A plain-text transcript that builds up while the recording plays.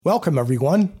Welcome,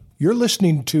 everyone. You're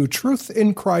listening to Truth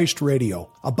in Christ Radio,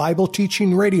 a Bible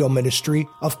teaching radio ministry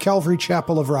of Calvary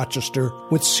Chapel of Rochester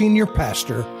with Senior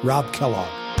Pastor Rob Kellogg.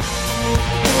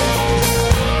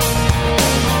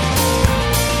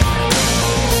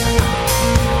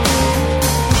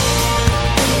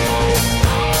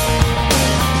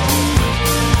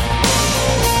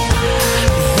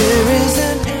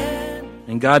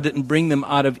 And God didn't bring them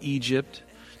out of Egypt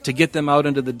to get them out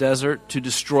into the desert to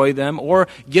destroy them, or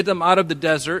get them out of the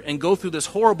desert and go through this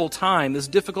horrible time, this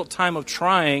difficult time of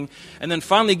trying, and then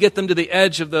finally get them to the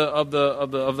edge of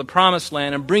the promised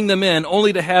land and bring them in,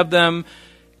 only to have them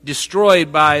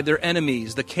destroyed by their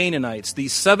enemies, the Canaanites.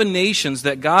 These 7 nations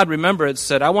that God, remember, had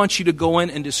said, I want you to go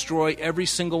in and destroy every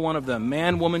single one of them.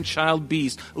 Man, woman, child,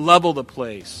 beast, level the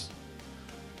place.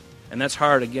 And that's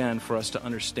hard, again, for us to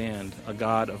understand. A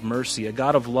God of mercy, a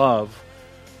God of love,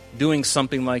 doing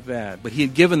something like that. But he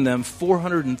had given them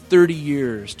 430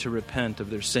 years to repent of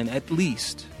their sin, at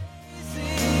least.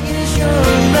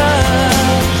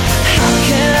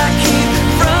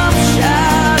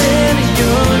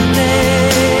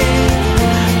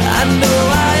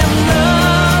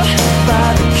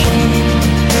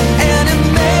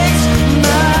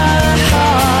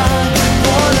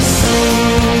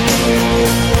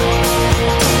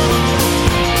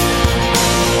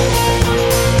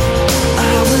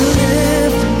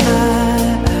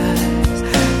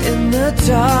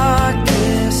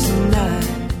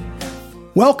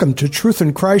 Welcome to Truth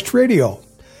in Christ Radio.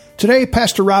 Today,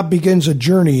 Pastor Rob begins a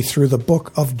journey through the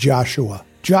book of Joshua.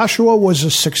 Joshua was a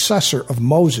successor of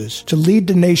Moses to lead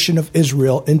the nation of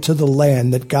Israel into the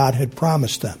land that God had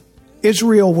promised them.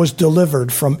 Israel was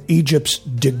delivered from Egypt's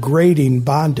degrading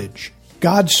bondage.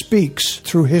 God speaks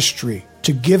through history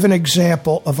to give an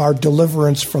example of our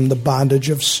deliverance from the bondage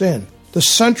of sin. The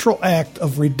central act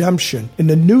of redemption in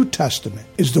the New Testament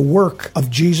is the work of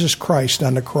Jesus Christ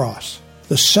on the cross.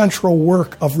 The central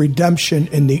work of redemption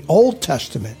in the Old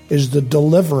Testament is the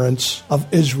deliverance of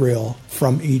Israel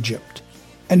from Egypt.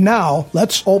 And now,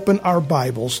 let's open our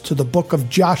Bibles to the book of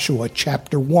Joshua,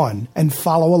 chapter 1, and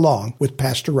follow along with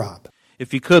Pastor Rob.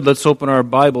 If you could, let's open our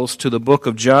Bibles to the book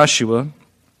of Joshua.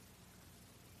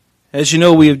 As you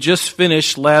know, we have just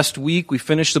finished last week, we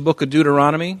finished the book of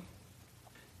Deuteronomy.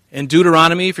 And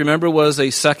Deuteronomy, if you remember, was a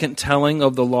second telling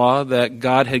of the law that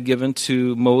God had given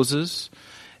to Moses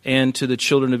and to the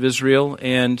children of Israel,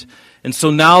 and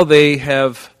so now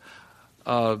they've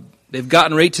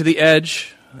gotten right to the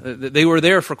edge. They were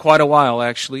there for quite a while,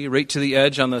 actually, right to the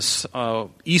edge on the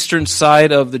eastern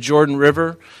side of the Jordan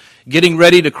River, getting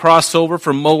ready to cross over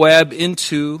from Moab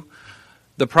into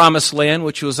the Promised Land,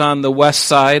 which was on the west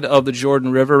side of the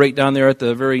Jordan River, right down there at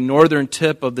the very northern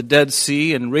tip of the Dead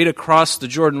Sea, and right across the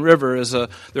Jordan River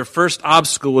their first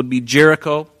obstacle would be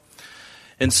Jericho,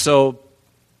 and so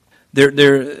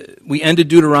we ended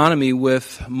Deuteronomy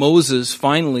with Moses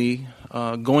finally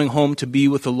going home to be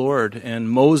with the Lord, and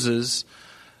Moses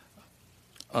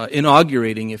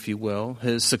inaugurating, if you will,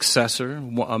 his successor,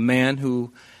 a man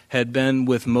who had been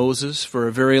with Moses for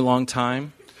a very long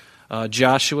time,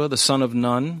 Joshua, the son of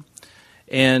Nun.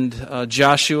 And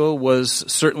Joshua was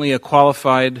certainly a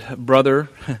qualified brother.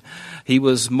 He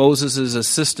was Moses'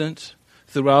 assistant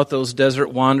throughout those desert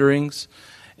wanderings,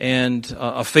 and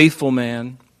a faithful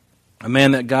man. A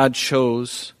man that God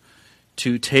chose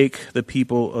to take the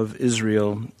people of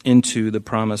Israel into the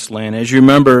Promised Land. As you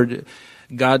remember,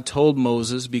 God told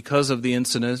Moses, because of the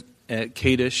incident at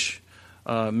Kadesh,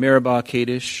 Meribah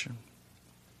Kadesh,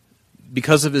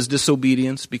 because of his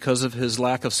disobedience, because of his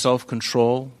lack of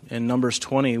self-control, in Numbers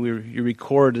 20,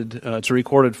 it's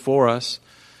recorded for us,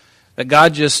 that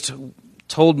God just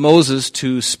told Moses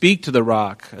to speak to the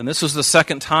rock. And this was the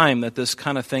second time that this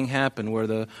kind of thing happened, where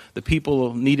the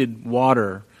people needed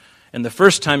water. And the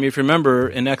first time, if you remember,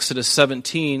 in Exodus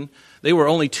 17, they were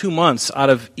only 2 months out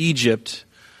of Egypt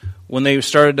when they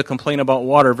started to complain about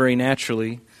water very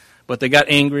naturally. But they got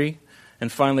angry,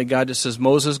 and finally God just says,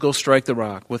 Moses, go strike the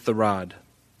rock with the rod.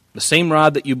 The same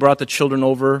rod that you brought the children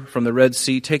over from the Red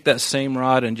Sea, take that same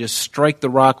rod and just strike the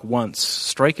rock once.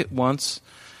 Strike it once.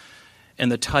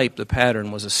 And the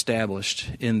pattern was established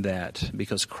in that,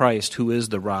 because Christ, who is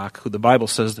the rock, who the Bible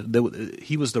says that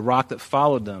he was the rock that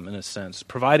followed them, in a sense,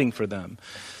 providing for them.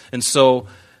 And so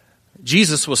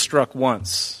Jesus was struck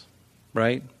once,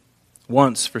 right?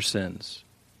 Once for sins.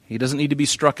 He doesn't need to be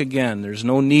struck again. There's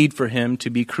no need for him to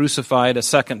be crucified a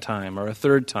second time or a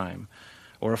third time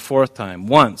or a fourth time.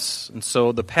 Once. And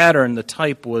so the pattern, the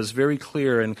type was very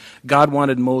clear, and God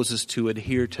wanted Moses to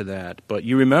adhere to that. But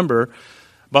you remember,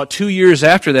 about 2 years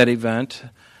after that event,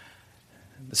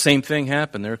 the same thing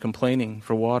happened. They were complaining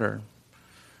for water.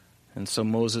 And so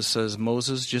Moses says,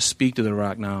 Moses, just speak to the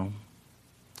rock now.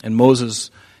 And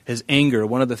Moses, his anger,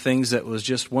 one of the things that was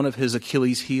just one of his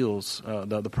Achilles' heels,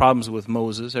 the problems with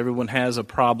Moses. Everyone has a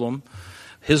problem.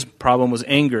 His problem was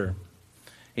anger.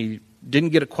 He didn't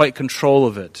get quite control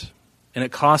of it. And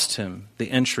it cost him the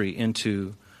entry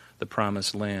into the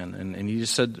promised land. And he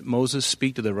just said, Moses,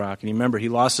 speak to the rock. And you remember, he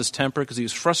lost his temper because he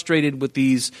was frustrated with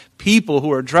these people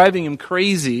who are driving him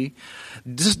crazy,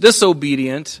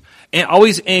 disobedient, and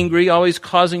always angry, always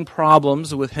causing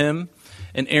problems with him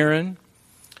and Aaron,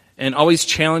 and always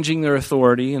challenging their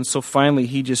authority. And so finally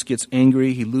he just gets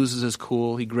angry, he loses his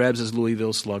cool, he grabs his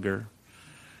Louisville Slugger,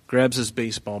 grabs his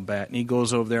baseball bat, and he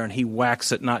goes over there and he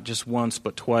whacks it not just once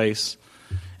but twice.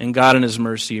 And God in his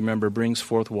mercy, remember, brings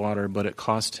forth water, but it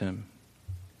cost him.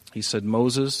 He said,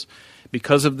 Moses,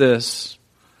 because of this,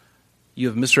 you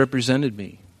have misrepresented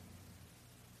me.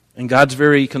 And God's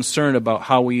very concerned about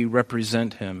how we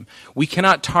represent him. We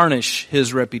cannot tarnish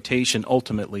his reputation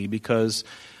ultimately because,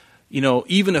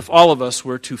 even if all of us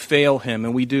were to fail him,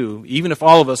 and we do, even if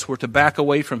all of us were to back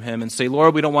away from him and say,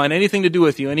 Lord, we don't want anything to do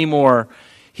with you anymore,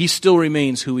 he still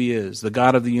remains who he is, the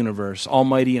God of the universe,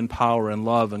 almighty in power and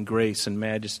love and grace and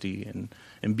majesty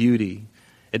and beauty.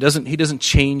 He doesn't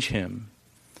change him,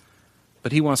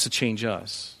 but he wants to change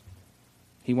us.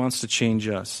 He wants to change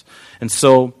us. And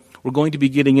so we're going to be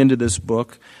getting into this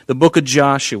book, the book of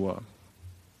Joshua.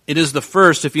 It is the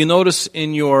first, if you notice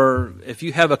if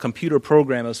you have a computer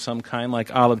program of some kind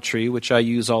like Olive Tree, which I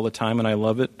use all the time and I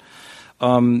love it,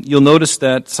 you'll notice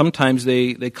that sometimes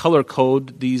they color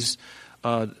code these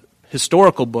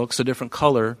historical books a different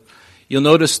color. You'll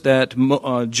notice that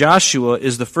Joshua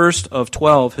is the first of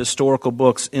 12 historical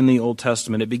books in the Old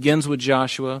Testament. It begins with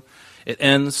Joshua, it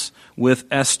ends with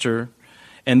Esther,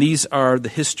 and these are the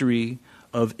history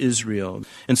of Israel.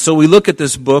 And so we look at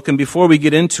this book, and before we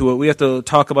get into it, we have to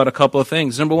talk about a couple of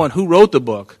things. Number one, who wrote the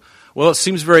book? Well, it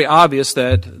seems very obvious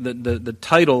that the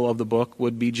title of the book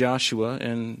would be Joshua,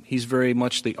 and he's very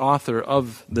much the author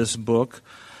of this book.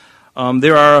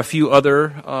 There are a few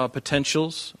other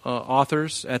potentials,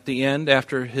 authors at the end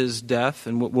after his death,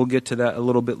 and we'll get to that a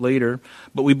little bit later.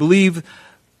 But we believe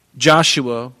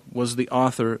Joshua was the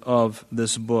author of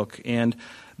this book. And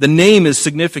the name is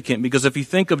significant because if you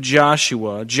think of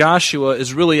Joshua, Joshua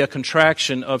is really a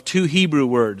contraction of two Hebrew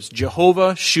words,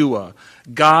 Jehovah, Shua,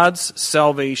 God's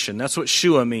salvation. That's what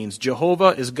Shua means. Jehovah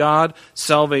is God,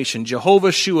 salvation.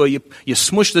 Jehovah, Shua, you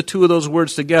smush the two of those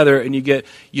words together and you get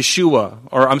Jehoshua,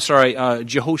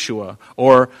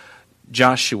 or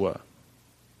Joshua,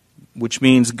 which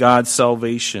means God's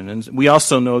salvation. And we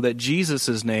also know that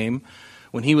Jesus' name,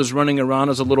 when he was running around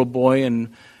as a little boy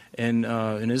and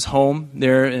in his home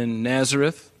there in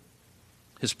Nazareth,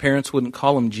 his parents wouldn't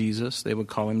call him Jesus, they would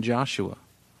call him Joshua.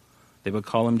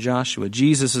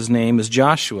 Jesus' name is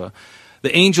Joshua.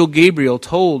 The angel Gabriel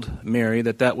told Mary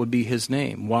that would be his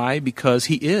name. Why? Because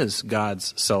he is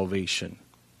God's salvation.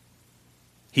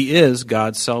 He is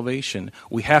God's salvation.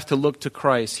 We have to look to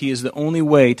Christ. He is the only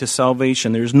way to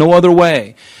salvation. There's no other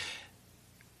way.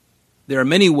 There are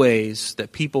many ways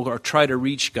that people try to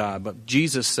reach God, but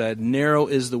Jesus said, narrow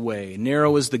is the way,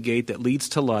 narrow is the gate that leads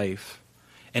to life,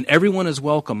 and everyone is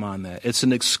welcome on that. It's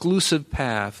an exclusive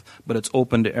path, but it's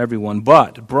open to everyone.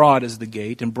 But broad is the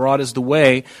gate, and broad is the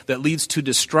way that leads to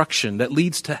destruction, that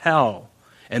leads to hell.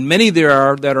 And many there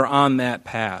are that are on that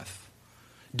path,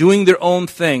 doing their own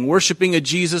thing, worshiping a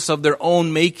Jesus of their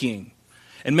own making.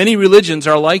 And many religions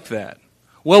are like that.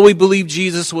 Well, we believe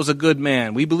Jesus was a good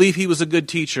man. We believe he was a good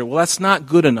teacher. Well, that's not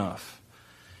good enough.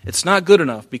 It's not good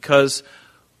enough because,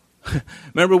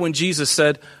 remember when Jesus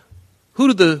said,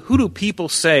 who do people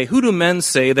say, who do men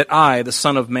say that I, the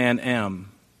Son of Man,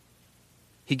 am?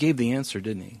 He gave the answer,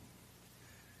 didn't he?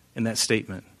 In that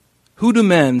statement. Who do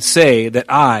men say that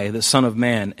I, the Son of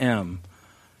Man, am?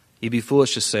 You'd be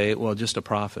foolish to say, well, just a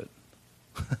prophet.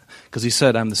 Because he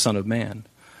said, I'm the Son of Man.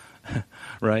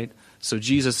 Right? So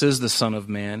Jesus is the Son of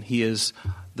Man. He is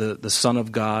the Son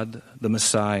of God, the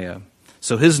Messiah.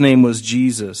 So his name was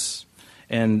Jesus.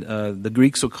 And the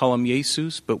Greeks will call him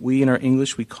Jesus, but we in our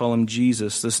English, we call him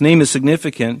Jesus. This name is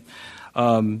significant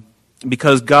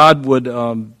because God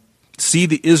would see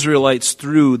the Israelites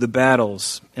through the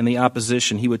battles and the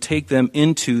opposition. He would take them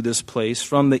into this place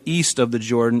from the east of the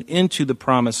Jordan into the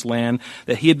promised land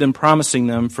that he had been promising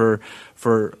them for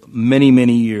many,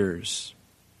 many years.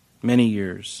 Many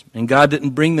years. And God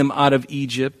didn't bring them out of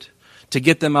Egypt to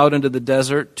get them out into the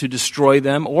desert to destroy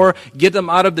them, or get them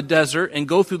out of the desert and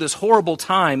go through this horrible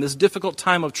time, this difficult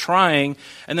time of trying,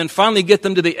 and then finally get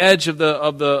them to the edge of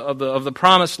the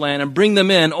promised land and bring them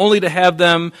in, only to have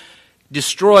them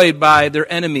destroyed by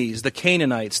their enemies, the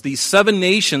Canaanites. These 7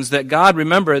 nations that God,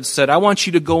 remember, had said, I want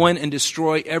you to go in and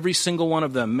destroy every single one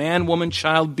of them. Man, woman,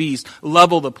 child, beast.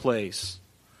 Level the place.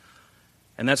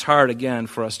 And that's hard, again,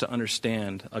 for us to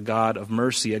understand. A God of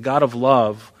mercy, a God of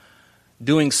love,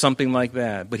 doing something like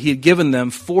that. But he had given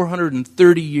them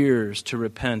 430 years to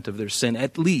repent of their sin,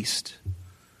 at least.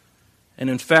 And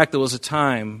in fact, there was a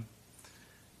time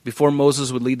before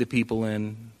Moses would lead the people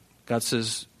in, God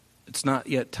says, it's not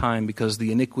yet time because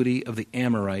the iniquity of the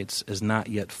Amorites is not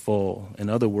yet full. In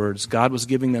other words, God was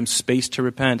giving them space to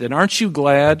repent. And aren't you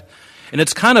glad? And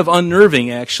it's kind of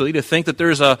unnerving, actually, to think that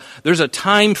there's a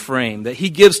time frame that he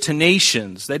gives to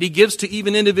nations, that he gives to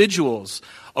even individuals,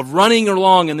 of running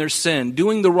along in their sin,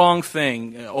 doing the wrong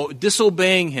thing,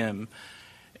 disobeying him.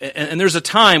 And there's a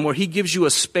time where he gives you a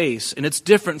space, and it's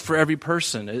different for every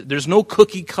person. There's no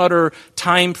cookie-cutter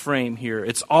time frame here.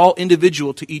 It's all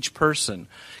individual to each person.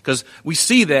 Because we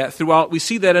see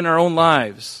that in our own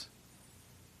lives.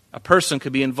 A person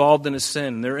could be involved in a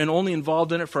sin. They're only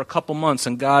involved in it for a couple months,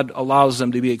 and God allows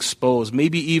them to be exposed.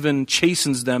 Maybe even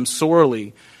chastens them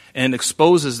sorely and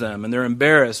exposes them, and they're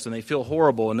embarrassed, and they feel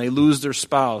horrible, and they lose their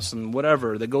spouse, and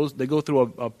whatever. They go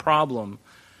through a problem.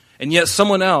 And yet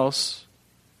someone else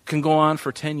can go on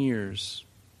for 10 years,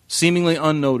 seemingly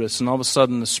unnoticed, and all of a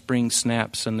sudden the spring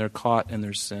snaps, and they're caught in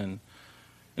their sin.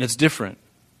 And it's different.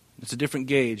 It's a different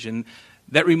gauge. And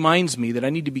that reminds me that I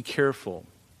need to be careful.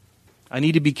 I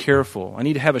need to be careful. I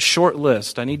need to have a short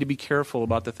list. I need to be careful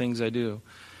about the things I do.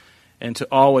 And to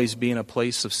always be in a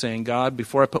place of saying, God,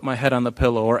 before I put my head on the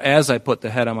pillow, or as I put the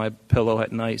head on my pillow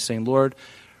at night, saying, Lord,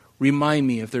 remind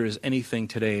me if there is anything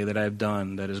today that I've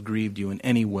done that has grieved you in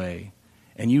any way.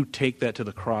 And you take that to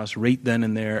the cross right then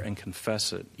and there and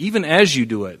confess it. Even as you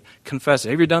do it, confess it.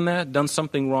 Have you done that? Done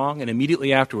something wrong? And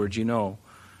immediately afterwards, you know.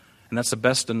 And that's the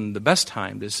best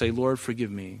time to say, Lord,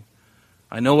 forgive me.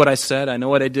 I know what I said. I know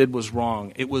what I did was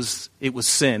wrong. It was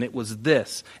sin. It was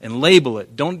this. And label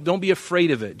it. Don't be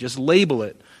afraid of it. Just label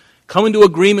it. Come into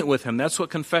agreement with him. That's what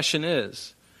confession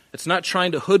is. It's not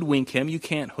trying to hoodwink him. You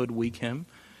can't hoodwink him.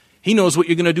 He knows what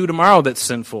you're going to do tomorrow that's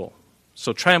sinful.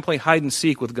 So try and play hide and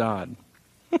seek with God.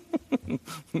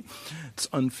 It's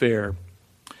unfair.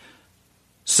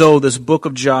 So this book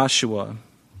of Joshua,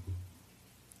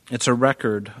 it's a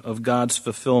record of God's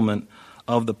fulfillment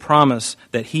of the promise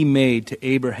that he made to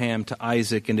Abraham, to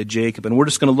Isaac, and to Jacob. And we're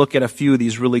just going to look at a few of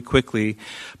these really quickly.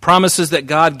 Promises that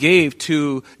God gave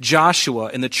to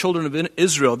Joshua and the children of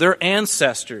Israel, their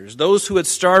ancestors, those who had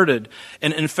started.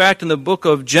 And in fact, in the book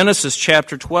of Genesis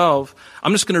chapter 12,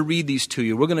 I'm just going to read these to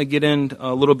you. We're going to get in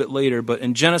a little bit later, but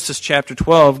in Genesis chapter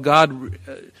 12, God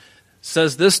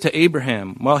says this to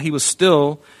Abraham while he was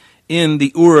still in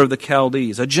the Ur of the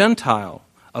Chaldees, a Gentile,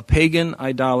 a pagan,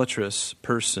 idolatrous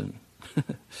person.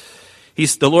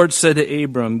 The Lord said to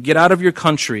Abram, get out of your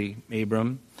country,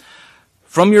 Abram,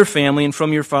 from your family and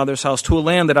from your father's house to a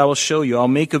land that I will show you. I'll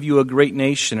make of you a great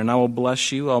nation, and I will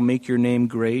bless you. I'll make your name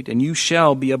great, and you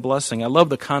shall be a blessing. I love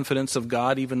the confidence of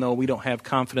God, even though we don't have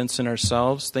confidence in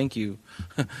ourselves. Thank you.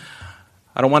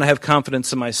 I don't want to have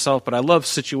confidence in myself, but I love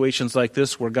situations like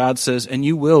this where God says, and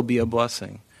you will be a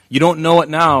blessing. You don't know it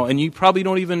now, and you probably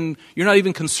you're not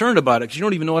even concerned about it because you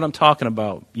don't even know what I'm talking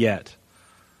about yet.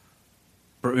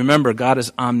 But remember, God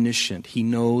is omniscient. He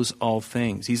knows all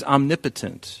things. He's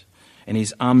omnipotent, and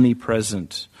he's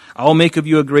omnipresent. I will make of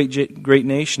you a great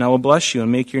nation. I will bless you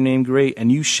and make your name great,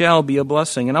 and you shall be a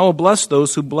blessing. And I will bless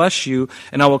those who bless you,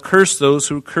 and I will curse those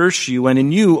who curse you. And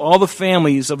in you all the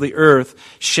families of the earth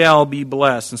shall be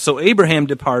blessed. And so Abraham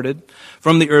departed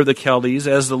from the Ur of the Chaldees,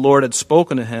 as the Lord had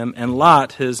spoken to him, and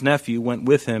Lot, his nephew, went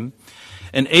with him.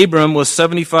 And Abram was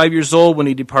 75 years old when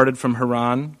he departed from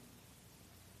Haran.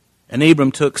 And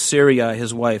Abram took Sarai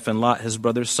his wife, and Lot his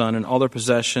brother's son, and all their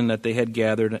possession that they had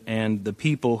gathered, and the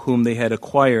people whom they had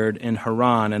acquired in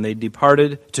Haran, and they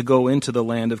departed to go into the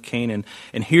land of Canaan.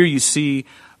 And here you see,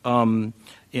 and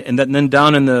then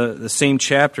down in the same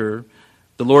chapter,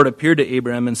 the Lord appeared to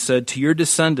Abraham and said, to your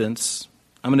descendants,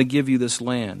 I'm going to give you this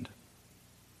land.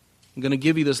 I'm going to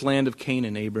give you this land of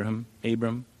Canaan,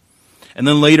 Abram. And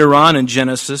then later on in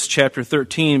Genesis chapter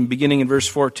 13, beginning in verse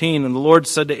 14, and the Lord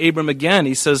said to Abram again,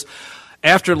 he says,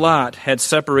 after Lot had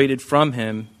separated from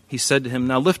him, he said to him,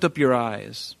 now lift up your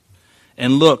eyes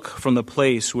and look from the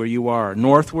place where you are,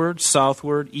 northward,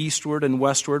 southward, eastward, and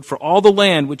westward, for all the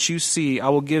land which you see I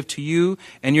will give to you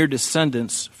and your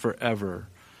descendants forever.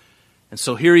 And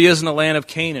so here he is in the land of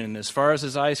Canaan, as far as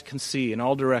his eyes can see, in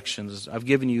all directions, I've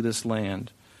given you this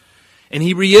land. And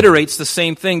he reiterates the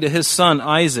same thing to his son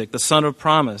Isaac, the son of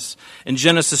promise. In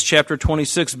Genesis chapter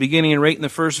 26, beginning right in the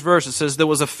first verse, it says, there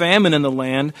was a famine in the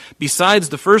land besides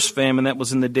the first famine that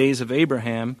was in the days of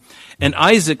Abraham. And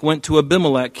Isaac went to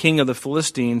Abimelech, king of the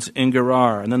Philistines, in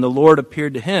Gerar. And then the Lord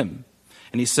appeared to him.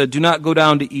 And he said, do not go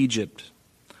down to Egypt.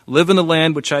 Live in the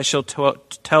land which I shall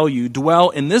tell you.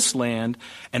 Dwell in this land,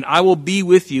 and I will be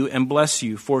with you and bless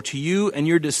you. For to you and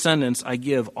your descendants I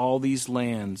give all these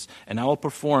lands. And I will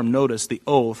perform, notice, the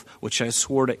oath which I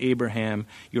swore to Abraham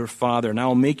your father. And I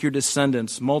will make your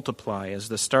descendants multiply as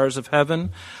the stars of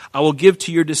heaven. I will give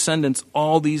to your descendants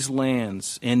all these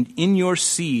lands. And in your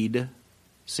seed,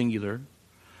 singular,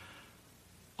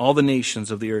 all the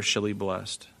nations of the earth shall be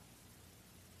blessed.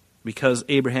 Because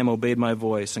Abraham obeyed my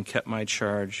voice and kept my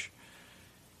charge.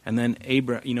 And then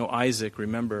Isaac,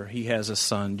 remember, he has a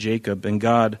son, Jacob, and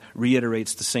God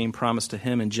reiterates the same promise to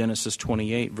him in Genesis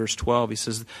 28, verse 12. He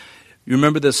says, you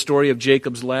remember the story of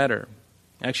Jacob's ladder?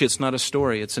 Actually, it's not a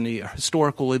story, it's a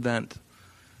historical event.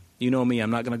 You know me, I'm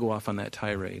not going to go off on that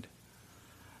tirade.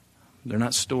 They're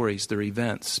not stories, they're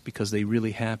events, because they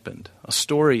really happened. A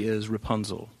story is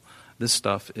Rapunzel. This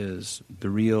stuff is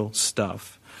the real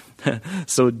stuff.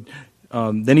 So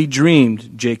then he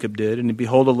dreamed, Jacob did, and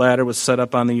behold, a ladder was set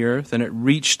up on the earth, and it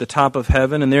reached the top of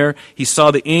heaven, and there he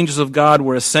saw the angels of God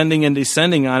were ascending and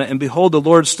descending on it, and behold, the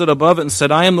Lord stood above it and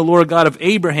said, I am the Lord God of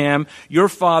Abraham, your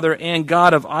father, and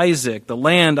God of Isaac. The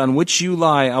land on which you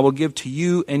lie I will give to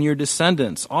you and your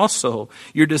descendants. Also,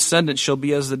 your descendants shall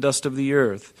be as the dust of the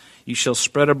earth. You shall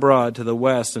spread abroad to the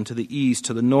west and to the east,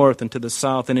 to the north and to the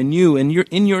south. And in you,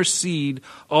 in your seed,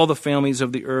 all the families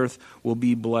of the earth will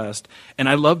be blessed. And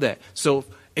I love that. So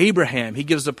Abraham, he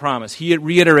gives the promise. He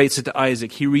reiterates it to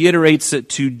Isaac. He reiterates it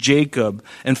to Jacob.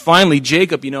 And finally,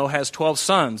 Jacob, has 12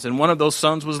 sons. And one of those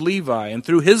sons was Levi. And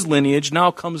through his lineage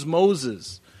now comes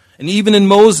Moses. And even in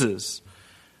Moses,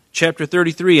 chapter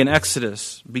 33 in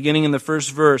Exodus, beginning in the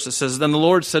first verse, it says, Then the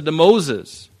Lord said to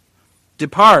Moses,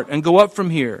 Depart and go up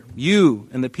from here, you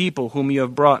and the people whom you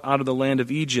have brought out of the land of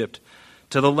Egypt,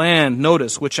 to the land,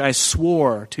 notice, which I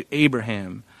swore to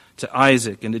Abraham, to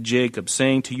Isaac, and to Jacob,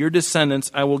 saying, To your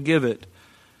descendants I will give it.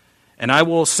 And I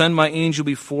will send my angel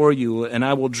before you, and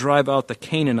I will drive out the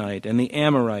Canaanite, and the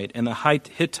Amorite, and the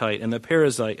Hittite, and the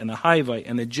Perizzite, and the Hivite,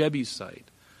 and the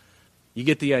Jebusite. You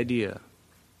get the idea.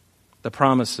 The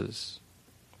promises.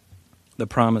 The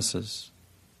promises.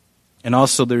 And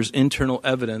also there's internal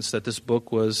evidence that this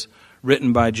book was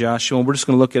written by Joshua. And we're just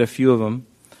going to look at a few of them.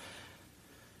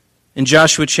 In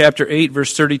Joshua chapter 8,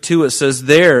 verse 32, it says,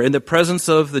 There, in the presence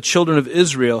of the children of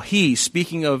Israel, he,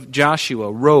 speaking of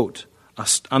Joshua, wrote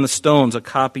on the stones a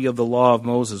copy of the law of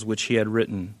Moses, which he had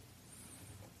written.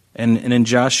 And in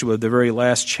Joshua, the very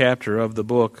last chapter of the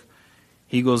book,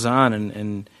 he goes on,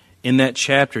 and in that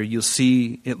chapter, you'll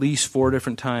see at least 4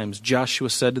 different times,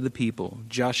 Joshua said to the people,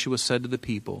 Joshua said to the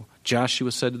people,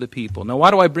 Joshua said to the people. Now,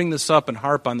 why do I bring this up and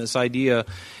harp on this idea?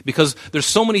 Because there's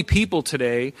so many people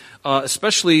today,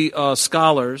 especially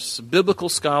scholars, biblical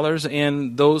scholars,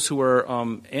 and those who are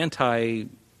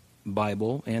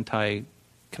anti-Bible, can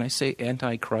I say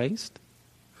anti-Christ?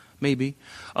 Maybe.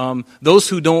 Those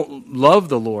who don't love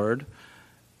the Lord.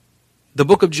 The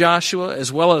book of Joshua,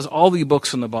 as well as all the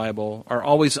books in the Bible, are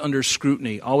always under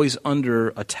scrutiny, always under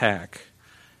attack.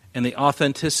 And the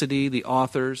authenticity, the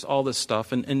authors, all this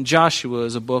stuff. And Joshua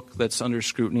is a book that's under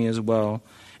scrutiny as well.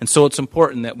 And so it's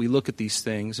important that we look at these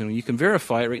things, and you can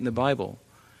verify it right in the Bible.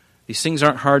 These things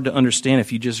aren't hard to understand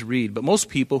if you just read. But most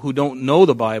people who don't know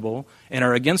the Bible and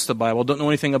are against the Bible don't know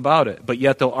anything about it. But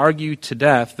yet they'll argue to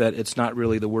death that it's not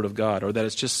really the Word of God, or that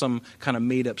it's just some kind of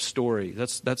made-up story.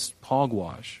 That's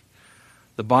hogwash.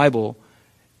 The Bible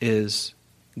is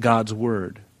God's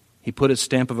Word. He put his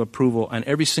stamp of approval on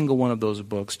every single one of those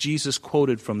books. Jesus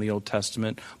quoted from the Old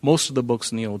Testament, most of the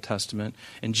books in the Old Testament,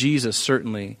 and Jesus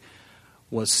certainly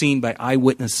was seen by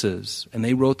eyewitnesses, and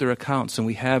they wrote their accounts, and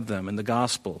we have them in the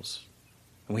Gospels.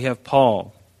 And we have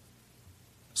Paul.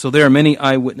 So there are many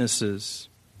eyewitnesses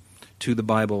to the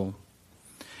Bible.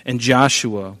 And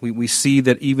Joshua, we see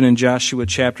that even in Joshua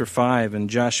chapter 5, and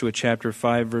Joshua chapter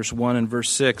 5, verse 1 and verse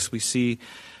 6, we see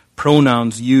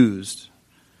pronouns used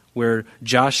where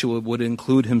Joshua would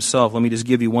include himself. Let me just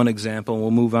give you one example, and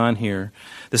we'll move on here.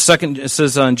 The second, it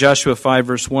says on Joshua 5,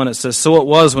 verse 1, it says, So it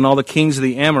was when all the kings of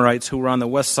the Amorites who were on the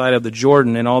west side of the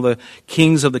Jordan, and all the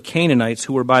kings of the Canaanites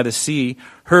who were by the sea,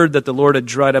 heard that the Lord had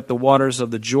dried up the waters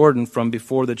of the Jordan from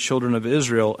before the children of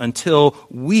Israel, until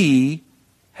we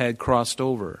had crossed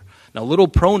over. Now, little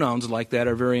pronouns like that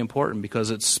are very important because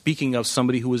it's speaking of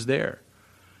somebody who was there,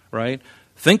 right?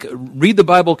 Read the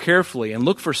Bible carefully and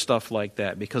look for stuff like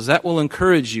that, because that will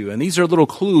encourage you. And these are little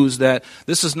clues that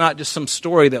this is not just some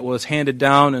story that was handed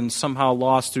down and somehow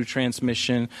lost through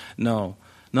transmission. No,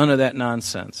 none of that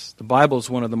nonsense. The Bible is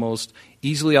one of the most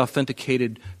easily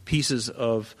authenticated pieces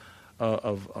of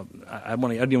I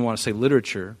don't even want to say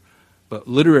literature, but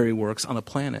literary works on the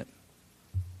planet.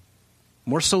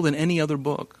 More so than any other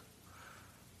book.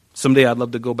 Someday I'd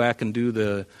love to go back and do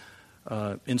the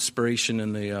inspiration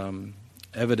and the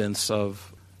evidence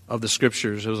of the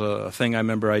Scriptures. It was a thing I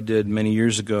remember I did many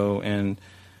years ago, and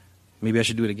maybe I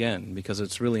should do it again, because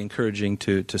it's really encouraging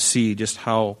to see just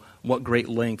what great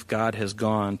length God has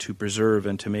gone to preserve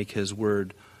and to make His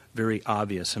Word very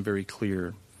obvious and very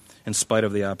clear in spite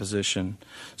of the opposition.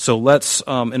 So let's,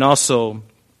 and also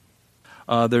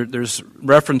there's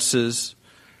references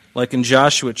like in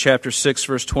Joshua chapter 6,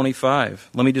 verse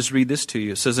 25. Let me just read this to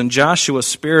you. It says, "And Joshua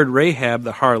spared Rahab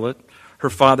the harlot, her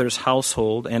father's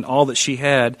household, and all that she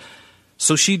had,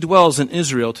 so she dwells in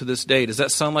Israel to this day." Does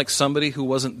that sound like somebody who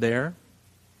wasn't there?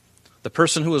 The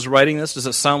person who was writing this, does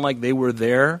it sound like they were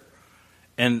there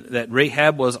and that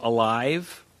Rahab was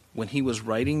alive when he was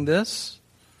writing this?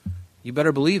 You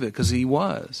better believe it, because he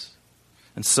was.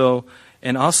 And so,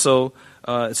 and also,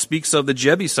 it speaks of the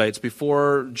Jebusites.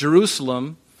 Before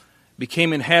Jerusalem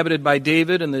became inhabited by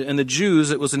David and the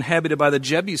Jews, it was inhabited by the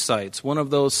Jebusites, one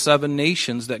of those 7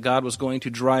 nations that God was going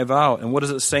to drive out. And what does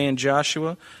it say in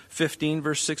Joshua 15,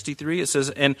 verse 63? It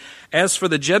says, "And as for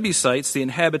the Jebusites, the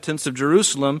inhabitants of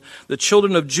Jerusalem, the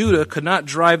children of Judah could not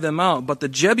drive them out, but the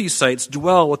Jebusites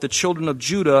dwell with the children of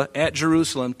Judah at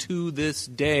Jerusalem to this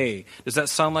day." Does that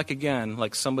sound like, again,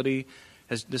 like somebody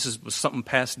was something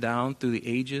passed down through the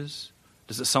ages?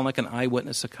 Does it sound like an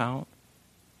eyewitness account?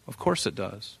 Of course it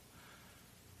does.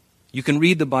 You can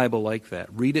read the Bible like that.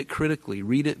 Read it critically.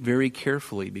 Read it very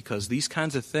carefully, because these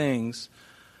kinds of things,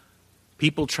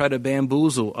 people try to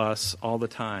bamboozle us all the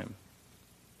time.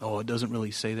 Oh, it doesn't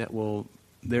really say that. Well,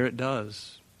 there it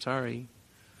does. Sorry.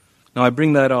 Now, I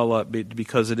bring that all up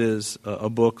because it is a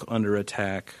book under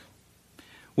attack,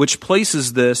 which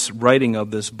places this writing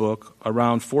of this book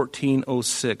around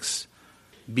 1406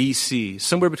 BC,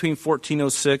 somewhere between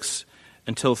 1406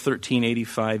 until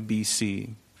 1385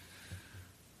 BC.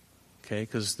 Okay,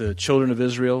 because the children of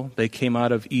Israel, they came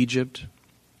out of Egypt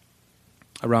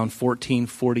around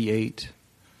 1448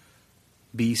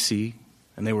 BC,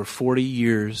 and they were 40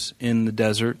 years in the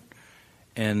desert,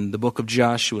 and the book of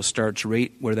Joshua starts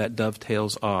right where that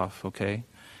dovetails off, okay?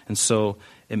 And so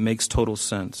it makes total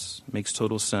sense. It makes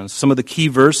total sense. Some of the key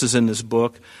verses in this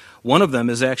book, one of them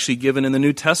is actually given in the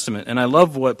New Testament, and I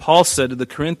love what Paul said to the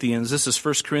Corinthians. This is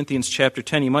 1 Corinthians chapter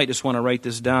 10. You might just want to write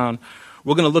this down.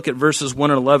 We're going to look at verses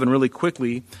 1 and 11 really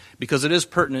quickly, because it is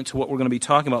pertinent to what we're going to be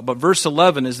talking about. But verse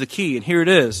 11 is the key, and here it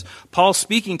is. Paul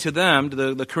speaking to them,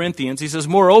 to the Corinthians, he says,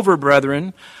 "Moreover,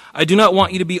 brethren, I do not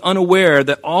want you to be unaware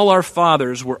that all our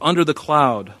fathers were under the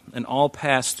cloud, and all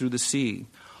passed through the sea.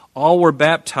 All were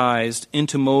baptized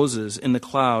into Moses in the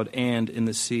cloud and in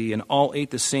the sea, and all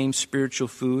ate the same spiritual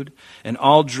food, and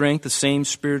all drank the same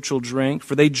spiritual drink,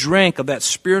 for they drank of that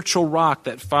spiritual rock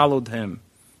that followed them,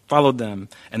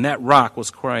 and that rock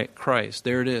was Christ."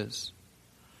 There it is.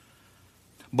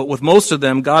 "But with most of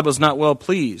them God was not well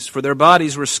pleased, for their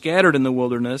bodies were scattered in the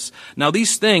wilderness. Now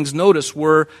these things, notice,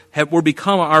 were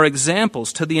become our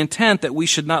examples, to the intent that we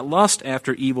should not lust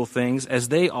after evil things, as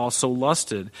they also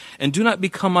lusted. And do not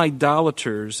become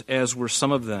idolaters, as were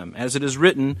some of them. As it is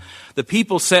written, the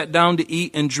people sat down to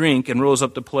eat and drink and rose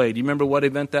up to play." Do you remember what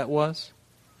event that was?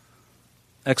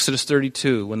 Exodus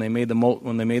 32, when they made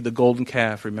the golden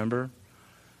calf, remember?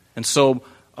 And so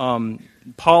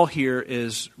Paul here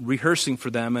is rehearsing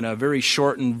for them in a very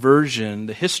shortened version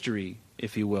the history,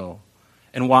 if you will.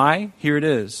 And why? Here it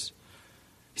is.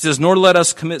 He says, "Nor let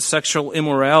us commit sexual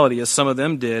immorality as some of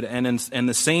them did, and in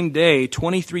the same day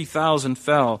 23,000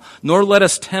 fell. Nor let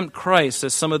us tempt Christ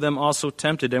as some of them also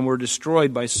tempted and were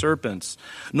destroyed by serpents.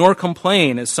 Nor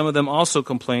complain as some of them also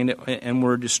complained and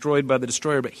were destroyed by the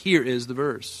destroyer." But here is the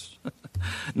verse.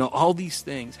 Now all these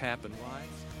things happened. Why?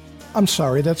 I'm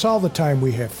sorry, that's all the time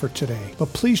we have for today.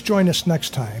 But please join us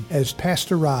next time as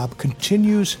Pastor Rob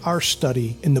continues our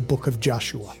study in the book of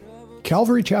Joshua.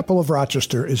 Calvary Chapel of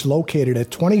Rochester is located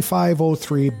at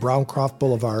 2503 Browncroft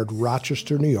Boulevard,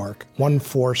 Rochester, New York,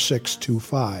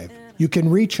 14625. You can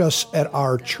reach us at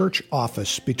our church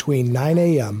office between 9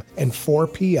 a.m. and 4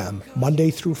 p.m. Monday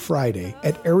through Friday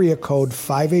at area code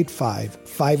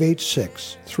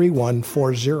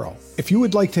 585-586-3140. If you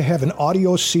would like to have an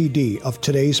audio CD of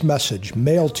today's message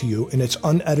mailed to you in its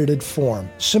unedited form,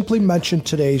 simply mention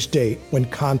today's date when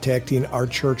contacting our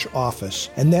church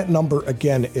office, and that number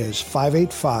again is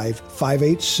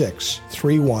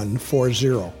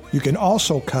 585-586-3140. You can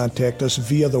also contact us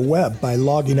via the web by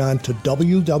logging on to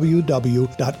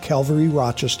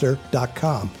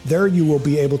www.calvaryrochester.com. There you will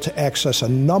be able to access a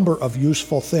number of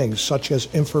useful things such as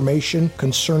information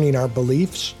concerning our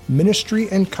beliefs, ministry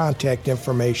and contact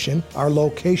information, our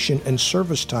location and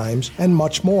service times, and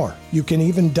much more. You can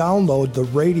even download the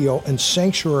radio and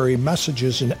sanctuary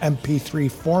messages in MP3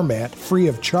 format free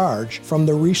of charge from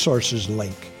the resources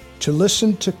link. To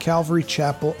listen to Calvary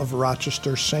Chapel of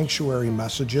Rochester Sanctuary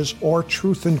messages or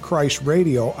Truth in Christ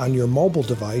Radio on your mobile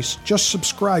device, just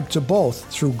subscribe to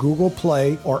both through Google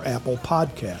Play or Apple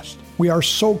Podcast. We are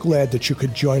so glad that you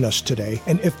could join us today,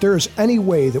 and if there is any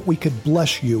way that we could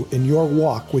bless you in your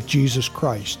walk with Jesus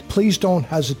Christ, please don't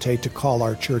hesitate to call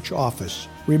our church office.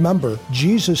 Remember,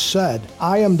 Jesus said,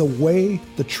 "I am the way,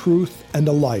 the truth, and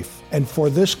the life, and for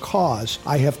this cause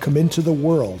I have come into the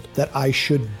world, that I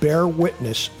should bear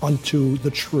witness unto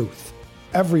the truth.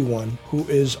 Everyone who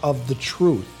is of the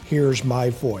truth hears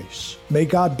my voice." May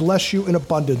God bless you in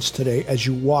abundance today as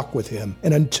you walk with Him.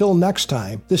 And until next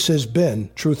time, this has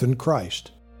been Truth in Christ.